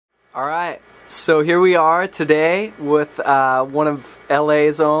All right, so here we are today with one of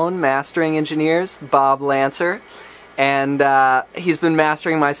LA's own mastering engineers, Bob Lanzner, and he's been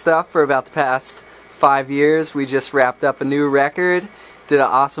mastering my stuff for about the past 5 years. We just wrapped up a new record, did an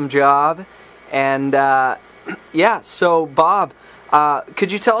awesome job, and yeah, so Bob,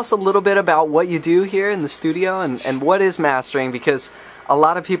 could you tell us a little bit about what you do here in the studio and what is mastering? Because a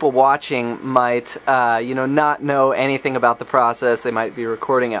lot of people watching might, not know anything about the process. They might be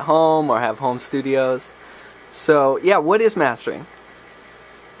recording at home or have home studios. So, yeah, what is mastering?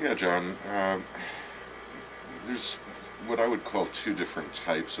 Yeah, John. There's what I would call two different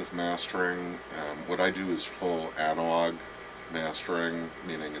types of mastering. What I do is full analog mastering,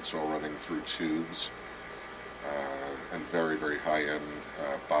 meaning it's all running through tubes and very, very high-end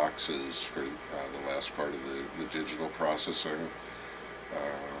boxes for the last part of the digital processing.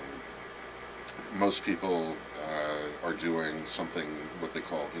 Most people are doing something what they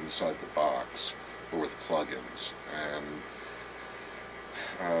call inside the box or with plugins, and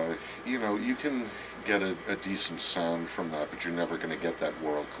you can get a decent sound from that, but you're never going to get that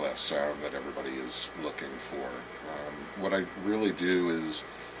world-class sound that everybody is looking for. What I really do is,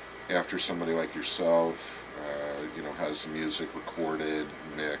 after somebody like yourself has music recorded,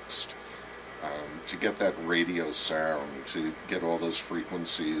 mixed, to get that radio sound, to get all those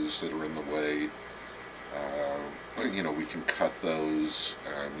frequencies that are in the way, we can cut those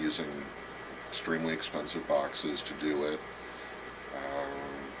using extremely expensive boxes to do it.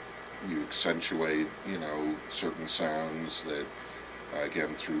 You accentuate, certain sounds that, again,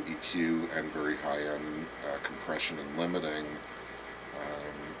 through EQ and very high-end compression and limiting.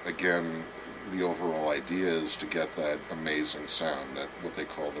 Again, the overall idea is to get that amazing sound, that what they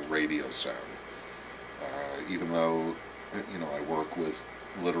call the radio sound. Even though, I work with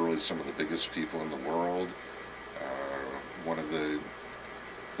literally some of the biggest people in the world, one of the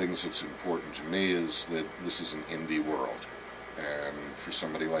things that's important to me is that this is an indie world. And for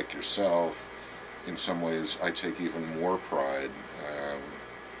somebody like yourself, in some ways, I take even more pride.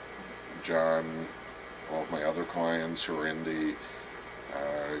 John, all of my other clients who are indie,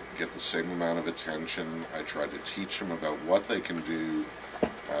 get the same amount of attention. I try to teach them about what they can do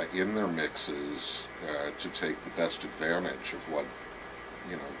in their mixes to take the best advantage of what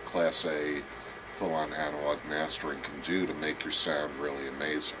Class A full-on analog mastering can do to make your sound really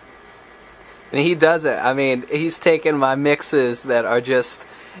amazing. And he does it. I mean, he's taken my mixes that are just,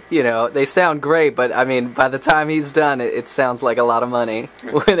 they sound great, but I mean, by the time he's done, it sounds like a lot of money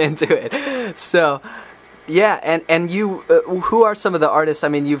went into it. So, yeah, and you, who are some of the artists, I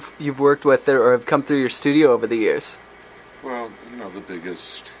mean, you've worked with or have come through your studio over the years? Well, the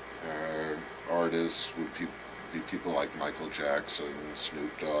biggest artists would be people like Michael Jackson,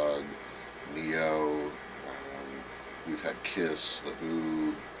 Snoop Dogg, Neo. We've had Kiss, The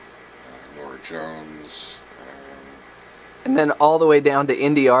Who, Nora Jones. And then all the way down to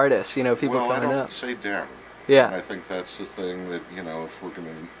indie artists, people coming up. Well, I don't say down. Yeah. And I think that's the thing that, if we're going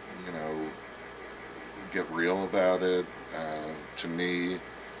to, get real about it, to me,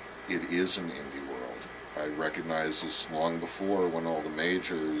 it is an indie world. I recognize this long before when all the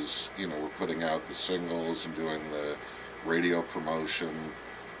majors, were putting out the singles and doing the radio promotion.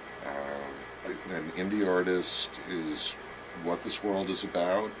 An indie artist is what this world is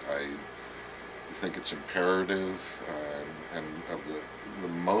about. I think it's imperative and of the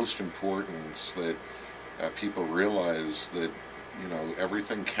most importance that people realize that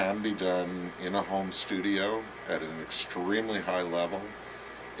everything can be done in a home studio at an extremely high level.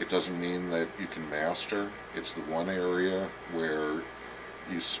 It doesn't mean that you can master. It's the one area where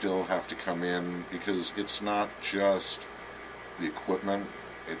you still have to come in, because it's not just the equipment,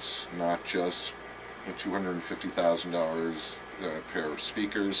 it's not just the $250,000 pair of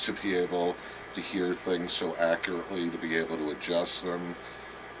speakers to be able to hear things so accurately, to be able to adjust them,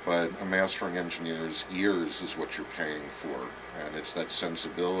 but a mastering engineer's ears is what you're paying for, and it's that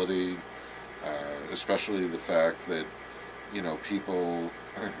sensibility, especially the fact that people,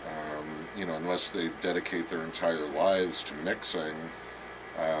 unless they dedicate their entire lives to mixing,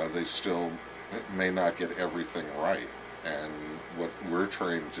 they still may not get everything right. And what we're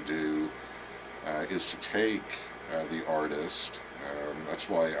trained to do is to take the artist. That's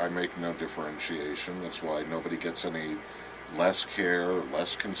why I make no differentiation. That's why nobody gets any less care or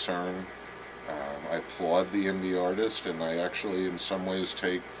less concern. I applaud the indie artist, and I actually, in some ways,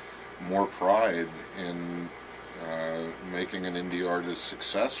 take more pride in making an indie artist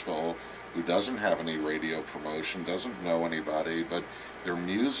successful who doesn't have any radio promotion, doesn't know anybody, but their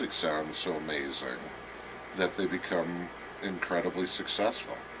music sounds so amazing that they become incredibly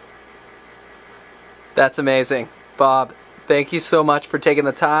successful. That's amazing. Bob, thank you so much for taking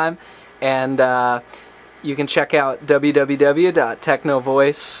the time, and you can check out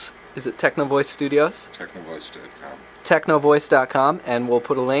www.technovoice. Is it Technovoice Studios? Technovoice.com. Technovoice.com, and we'll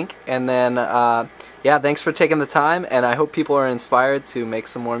put a link. And then, yeah, thanks for taking the time, and I hope people are inspired to make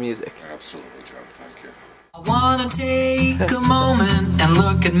some more music. Absolutely, John. Thank you. I wanna take a moment and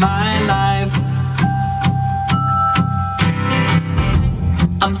look at my life.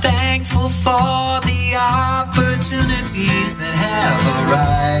 I'm thankful for the opportunities that have arrived.